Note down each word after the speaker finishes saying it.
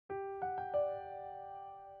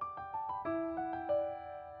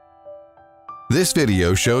This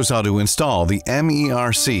video shows how to install the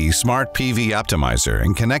MERC Smart PV Optimiser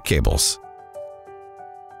and connect cables.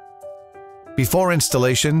 Before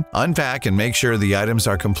installation, unpack and make sure the items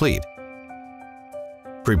are complete.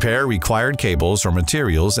 Prepare required cables or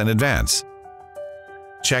materials in advance.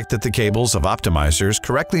 Check that the cables of Optimisers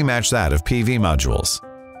correctly match that of PV modules.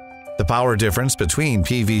 The power difference between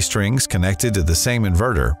PV strings connected to the same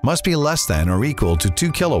inverter must be less than or equal to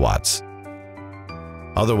 2 kilowatts.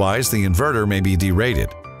 Otherwise, the inverter may be derated.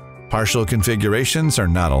 Partial configurations are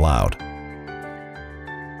not allowed.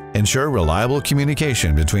 Ensure reliable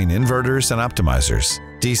communication between inverters and optimizers.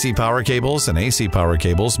 DC power cables and AC power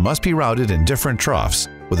cables must be routed in different troughs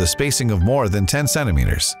with a spacing of more than 10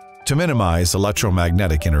 centimeters to minimize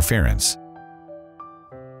electromagnetic interference.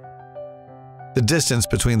 The distance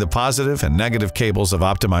between the positive and negative cables of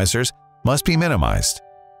optimizers must be minimized.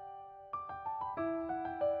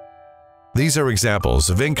 These are examples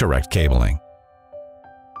of incorrect cabling.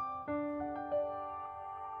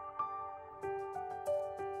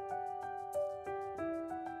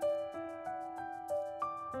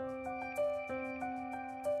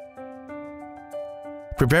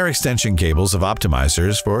 Prepare extension cables of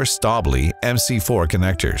optimizers for Staubli MC4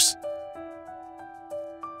 connectors.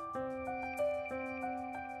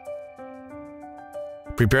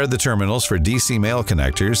 Prepare the terminals for DC male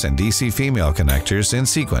connectors and DC female connectors in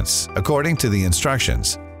sequence, according to the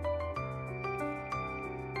instructions.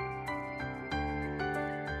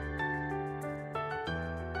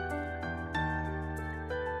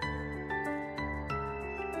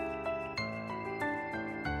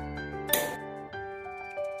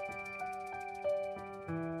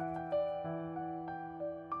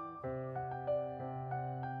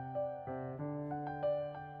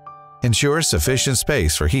 Ensure sufficient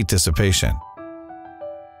space for heat dissipation.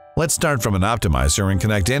 Let's start from an optimizer and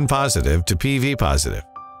connect in positive to PV positive.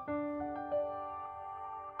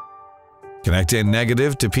 Connect in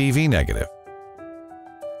negative to PV negative.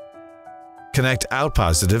 Connect out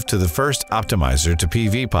positive to the first optimizer to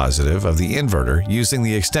PV positive of the inverter using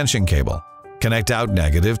the extension cable. Connect out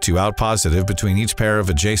negative to out positive between each pair of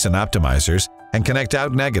adjacent optimizers and connect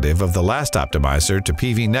out negative of the last optimizer to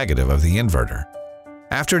PV negative of the inverter.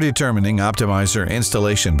 After determining optimizer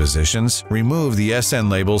installation positions, remove the SN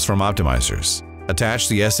labels from optimizers. Attach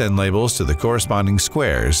the SN labels to the corresponding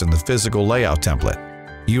squares in the physical layout template.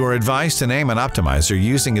 You are advised to name an optimizer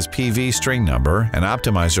using its PV string number and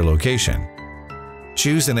optimizer location.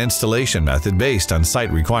 Choose an installation method based on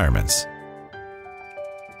site requirements.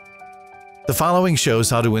 The following shows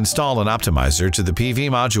how to install an optimizer to the PV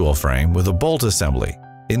module frame with a bolt assembly.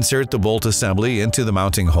 Insert the bolt assembly into the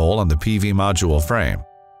mounting hole on the PV module frame.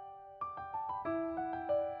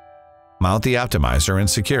 Mount the optimizer and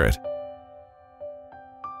secure it.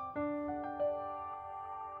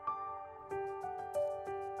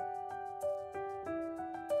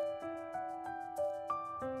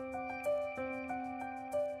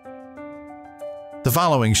 The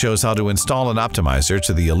following shows how to install an optimizer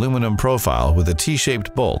to the aluminum profile with a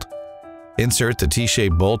T-shaped bolt. Insert the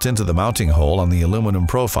T-shaped bolt into the mounting hole on the aluminum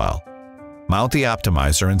profile. Mount the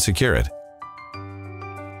optimizer and secure it.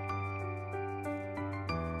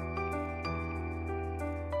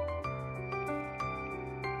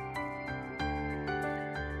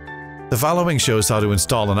 The following shows how to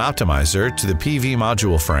install an optimizer to the PV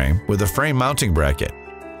module frame with a frame mounting bracket.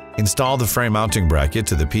 Install the frame mounting bracket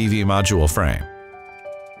to the PV module frame.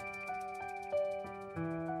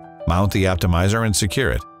 Mount the optimizer and secure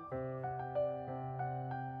it.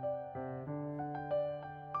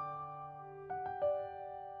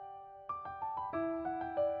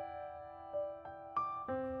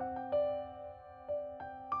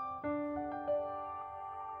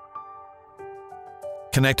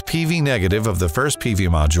 Connect PV negative of the first PV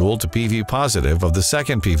module to PV positive of the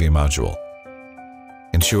second PV module.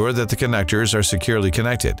 Ensure that the connectors are securely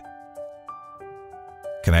connected.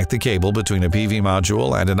 Connect the cable between a PV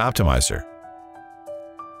module and an optimizer.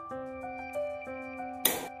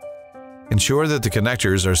 Ensure that the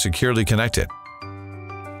connectors are securely connected.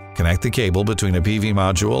 Connect the cable between a PV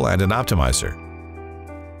module and an optimizer.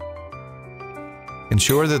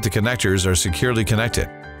 Ensure that the connectors are securely connected.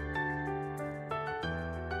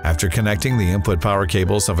 After connecting the input power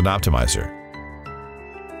cables of an optimizer,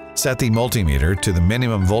 set the multimeter to the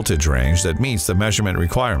minimum voltage range that meets the measurement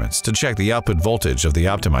requirements to check the output voltage of the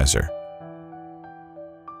optimizer.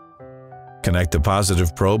 Connect the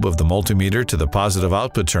positive probe of the multimeter to the positive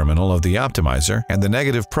output terminal of the optimizer and the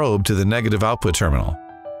negative probe to the negative output terminal.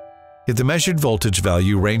 If the measured voltage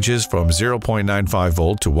value ranges from 0.95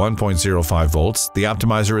 volt to 1.05 volts, the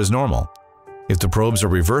optimizer is normal. If the probes are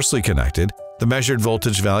reversely connected, The measured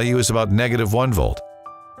voltage value is about -1 volt.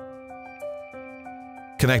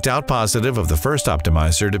 Connect out positive of the first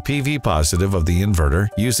optimizer to PV positive of the inverter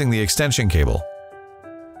using the extension cable.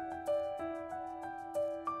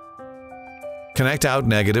 Connect out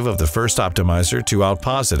negative of the first optimizer to out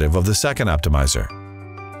positive of the second optimizer.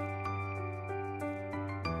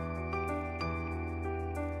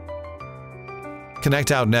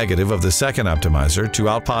 Connect out negative of the second optimizer to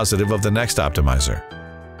out positive of the next optimizer.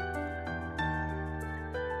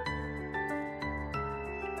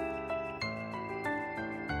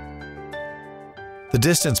 The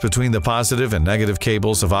distance between the positive and negative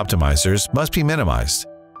cables of optimizers must be minimized.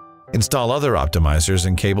 Install other optimizers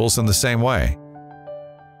and cables in the same way.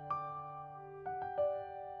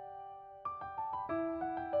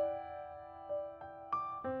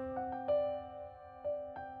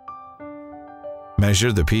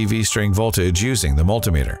 Measure the PV string voltage using the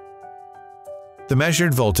multimeter. The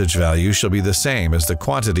measured voltage value shall be the same as the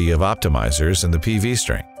quantity of optimizers in the PV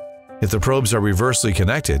string. If the probes are reversely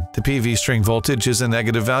connected, the PV string voltage is a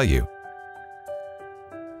negative value.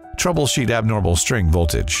 Troubleshoot abnormal string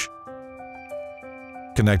voltage.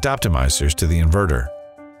 Connect optimizers to the inverter.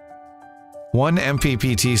 One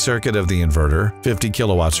MPPT circuit of the inverter, 50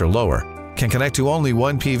 kilowatts or lower, can connect to only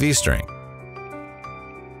one PV string.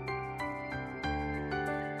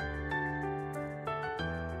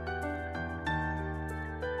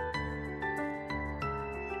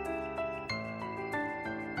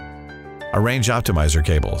 Arrange optimizer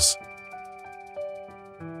cables.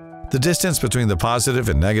 The distance between the positive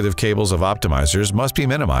and negative cables of optimizers must be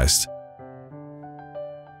minimized.